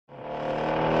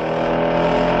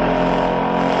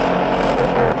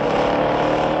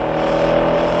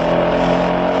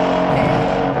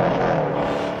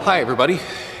Hi everybody,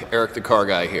 Eric the Car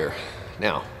Guy here.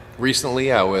 Now,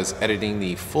 recently I was editing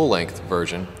the full-length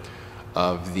version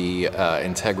of the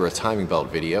Integra timing belt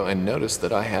video and noticed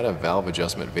that I had a valve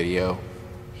adjustment video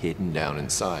hidden down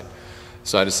inside.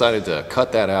 So I decided to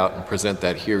cut that out and present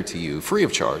that here to you free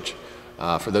of charge.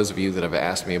 For those of you that have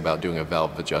asked me about doing a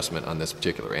valve adjustment on this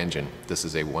particular engine, this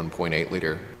is a 1.8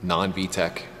 liter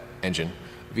non-VTEC engine.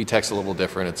 VTEC's a little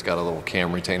different. It's got a little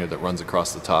cam retainer that runs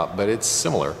across the top, but it's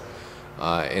similar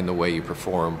in the way you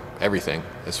perform everything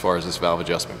as far as this valve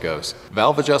adjustment goes.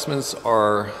 Valve adjustments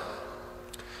are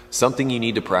something you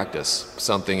need to practice,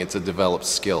 it's a developed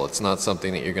skill. It's not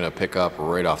something that you're going to pick up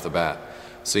right off the bat.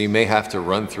 So you may have to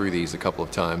run through these a couple of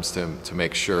times to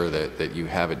make sure that you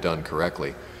have it done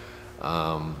correctly.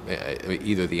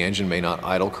 Either the engine may not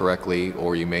idle correctly,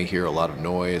 or you may hear a lot of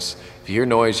noise. If you hear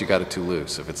noise, you got it too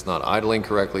loose. If it's not idling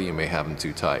correctly, you may have them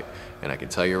too tight. And I can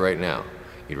tell you right now,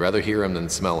 you'd rather hear them than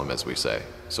smell them, as we say.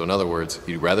 So in other words,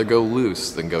 you'd rather go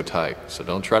loose than go tight. So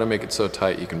don't try to make it so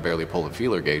tight you can barely pull the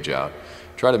feeler gauge out.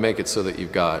 Try to make it so that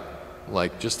you've got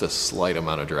like just a slight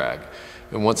amount of drag.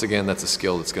 And once again, that's a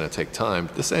skill that's going to take time.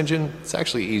 This engine, it's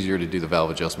actually easier to do the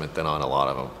valve adjustment than on a lot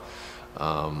of them.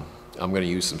 I'm going to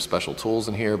use some special tools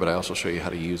in here, but I also show you how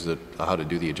to use it, how to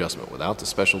do the adjustment without the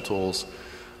special tools.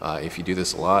 If you do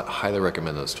this a lot, highly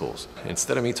recommend those tools.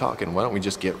 Instead of me talking, why don't we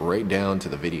just get right down to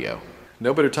the video?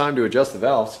 No better time to adjust the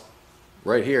valves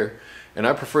right here, and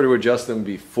I prefer to adjust them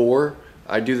before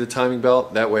I do the timing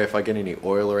belt. That way if I get any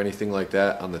oil or anything like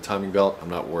that on the timing belt,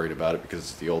 I'm not worried about it because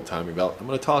it's the old timing belt. I'm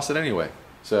going to toss it anyway.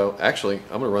 So actually,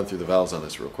 I'm going to run through the valves on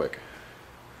this real quick.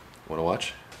 Want to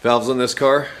watch? Valves on this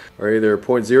car are either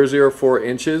 0.004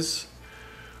 inches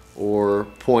or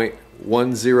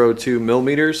 0.102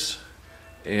 millimeters,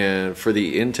 and for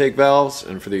the intake valves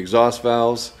and for the exhaust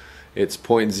valves it's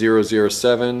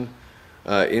 0.007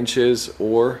 inches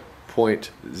or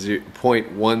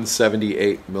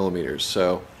 0.178 millimeters.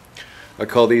 So I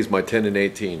call these my 10 and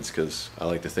 18s because I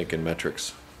like to think in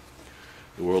metrics.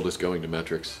 The world is going to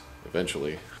metrics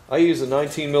eventually. I use a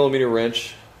 19 millimeter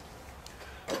wrench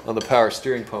on the power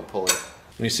steering pump pulley.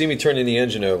 When you see me turning the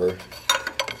engine over,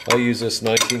 I'll use this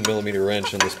 19 millimeter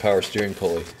wrench on this power steering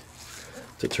pulley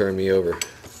to turn me over.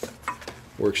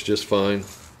 Works just fine,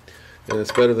 and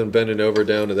it's better than bending over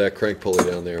down to that crank pulley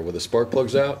down there. With the spark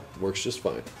plugs out, works just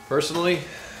fine. Personally,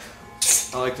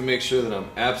 I like to make sure that I'm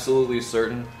absolutely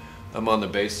certain I'm on the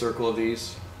base circle of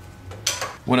these.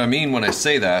 What I mean when I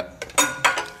say that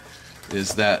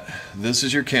is that this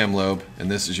is your cam lobe and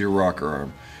this is your rocker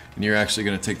arm. And you're actually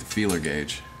going to take the feeler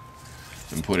gauge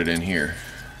and put it in here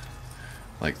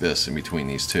like this in between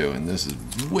these two, and this is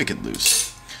wicked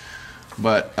loose.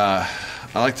 But I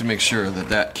like to make sure that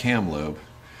that cam lobe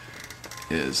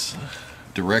is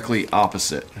directly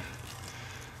opposite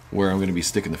where I'm going to be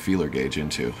sticking the feeler gauge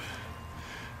into.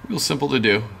 Real simple to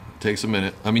do. It takes a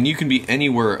minute. I mean, you can be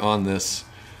anywhere on this,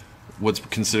 what's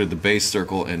considered the base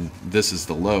circle, and this is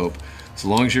the lobe. So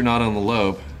long as you're not on the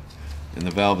lobe and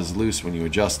the valve is loose when you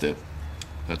adjust it,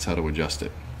 that's how to adjust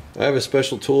it. I have a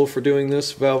special tool for doing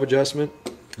this valve adjustment.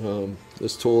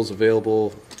 This tool is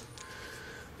available,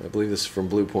 I believe this is from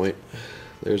Blue Point.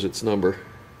 There's its number.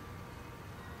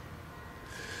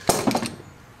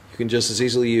 You can just as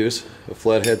easily use a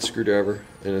flathead screwdriver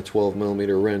and a 12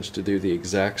 millimeter wrench to do the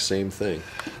exact same thing.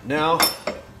 Now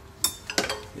that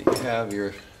you have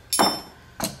your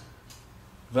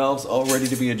valves all ready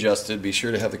to be adjusted, be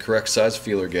sure to have the correct size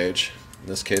feeler gauge. In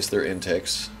this case, they're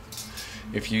intakes.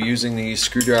 If you're using the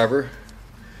screwdriver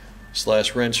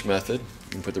 / wrench method, you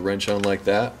can put the wrench on like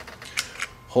that,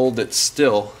 hold it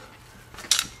still,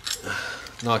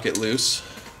 knock it loose,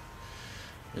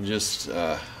 and just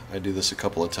I do this a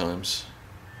couple of times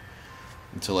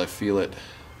until I feel it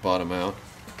bottom out.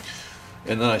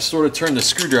 And then I sort of turn the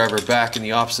screwdriver back in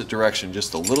the opposite direction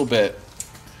just a little bit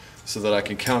so that I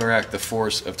can counteract the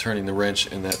force of turning the wrench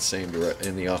in that same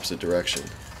in the opposite direction.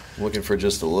 I'm looking for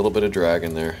just a little bit of drag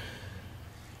in there.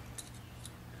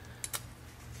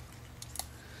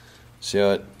 See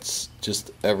how it's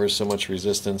just ever so much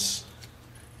resistance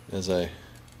as I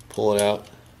pull it out?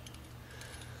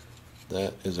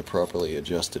 That is a properly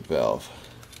adjusted valve.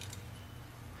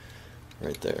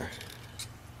 Right there.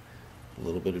 A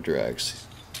little bit of drag. See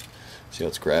how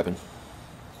it's grabbing?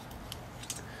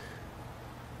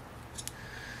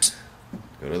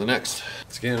 Go to the next.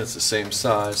 Again, it's the same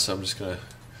size, so I'm just going to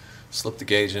slip the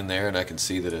gauge in there and I can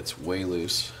see that it's way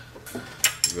loose. I'm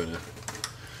going to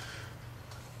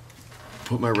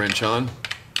put my wrench on,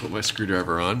 put my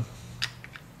screwdriver on,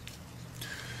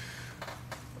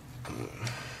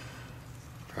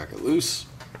 crack it loose,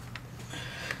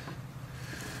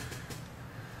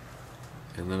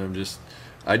 and then I'm just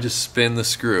I just spin the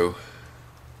screw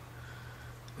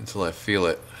until I feel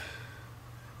it.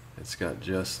 It's got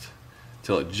just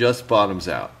till it just bottoms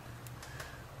out.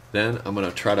 Then I'm going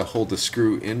to try to hold the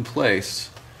screw in place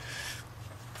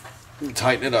and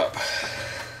tighten it up.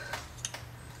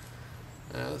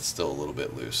 It's still a little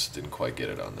bit loose. Didn't quite get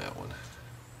it on that one.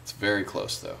 It's very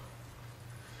close though.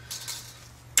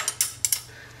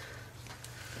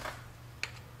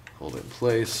 Hold it in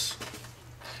place.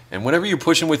 And whenever you're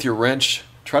pushing with your wrench,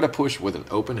 try to push with an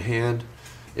open hand.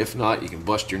 If not, you can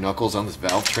bust your knuckles on this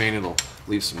valve train and it'll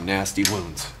leave some nasty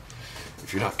wounds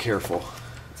if you're not careful.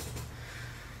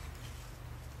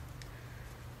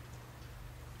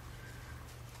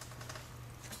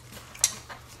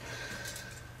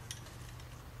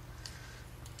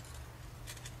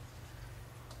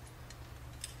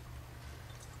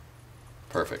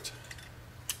 Perfect.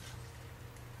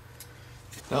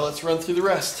 Now let's run through the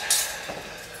rest.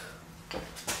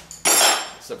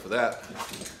 Except for that,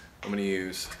 I'm going to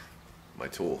use my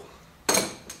tool.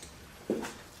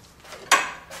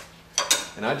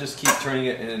 And I just keep turning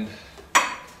it in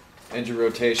engine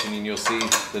rotation, and you'll see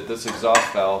that this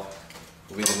exhaust valve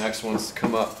will be the next ones to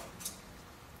come up.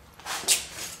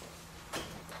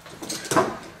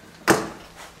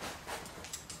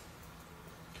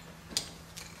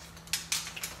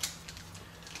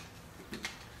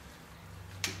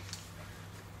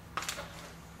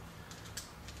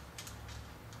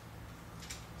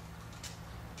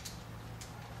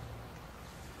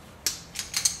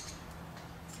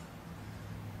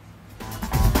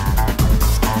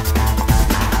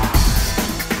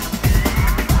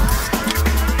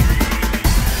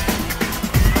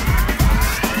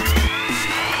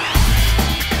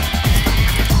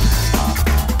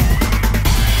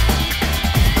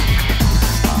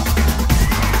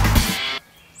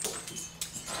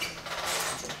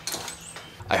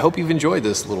 I hope you've enjoyed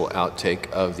this little outtake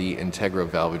of the Integra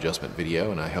valve adjustment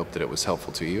video, and I hope that it was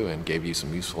helpful to you and gave you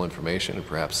some useful information and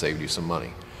perhaps saved you some money.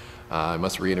 I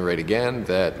must reiterate again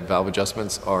that valve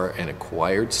adjustments are an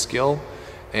acquired skill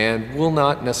and will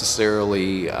not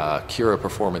necessarily cure a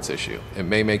performance issue. It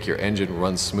may make your engine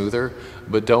run smoother,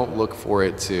 but don't look for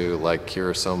it to like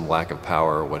cure some lack of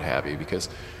power or what have you, because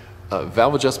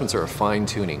valve adjustments are a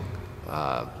fine-tuning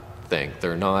thing.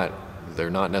 They're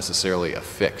not necessarily a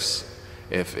fix.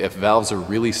 If valves are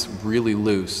really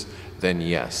loose, then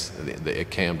yes,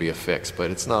 it can be a fix, but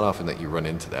it's not often that you run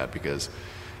into that, because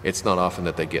it's not often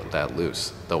that they get that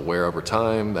loose. They'll wear over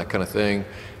time, that kind of thing.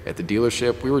 At the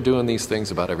dealership, we were doing these things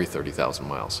about every 30,000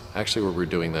 miles. Actually, we were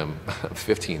doing them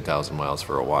 15,000 miles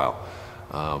for a while,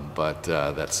 but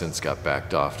that since got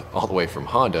backed off all the way from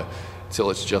Honda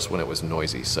till it's just when it was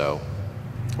noisy. So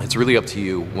it's really up to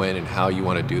you when and how you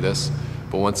want to do this.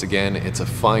 But once again, it's a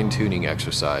fine-tuning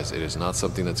exercise. It is not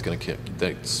something that's going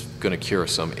to cure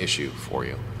some issue for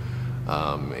you.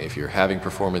 If you're having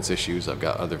performance issues, I've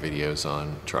got other videos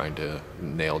on trying to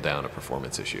nail down a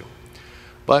performance issue.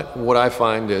 But what I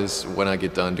find is when I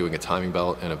get done doing a timing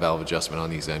belt and a valve adjustment on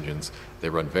these engines, they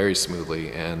run very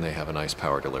smoothly and they have a nice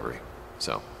power delivery.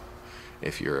 So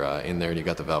if you're in there and you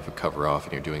got the valve cover off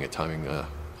and you're doing a timing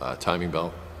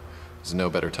belt, there's no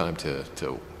better time to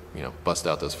bust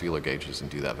out those feeler gauges and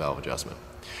do that valve adjustment.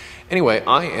 Anyway,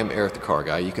 I am Eric the Car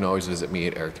Guy. You can always visit me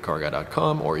at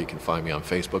EricTheCarGuy.com, or you can find me on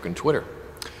Facebook and Twitter.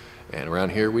 And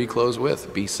around here we close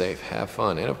with, be safe, have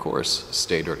fun, and of course,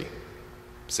 stay dirty.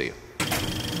 See you.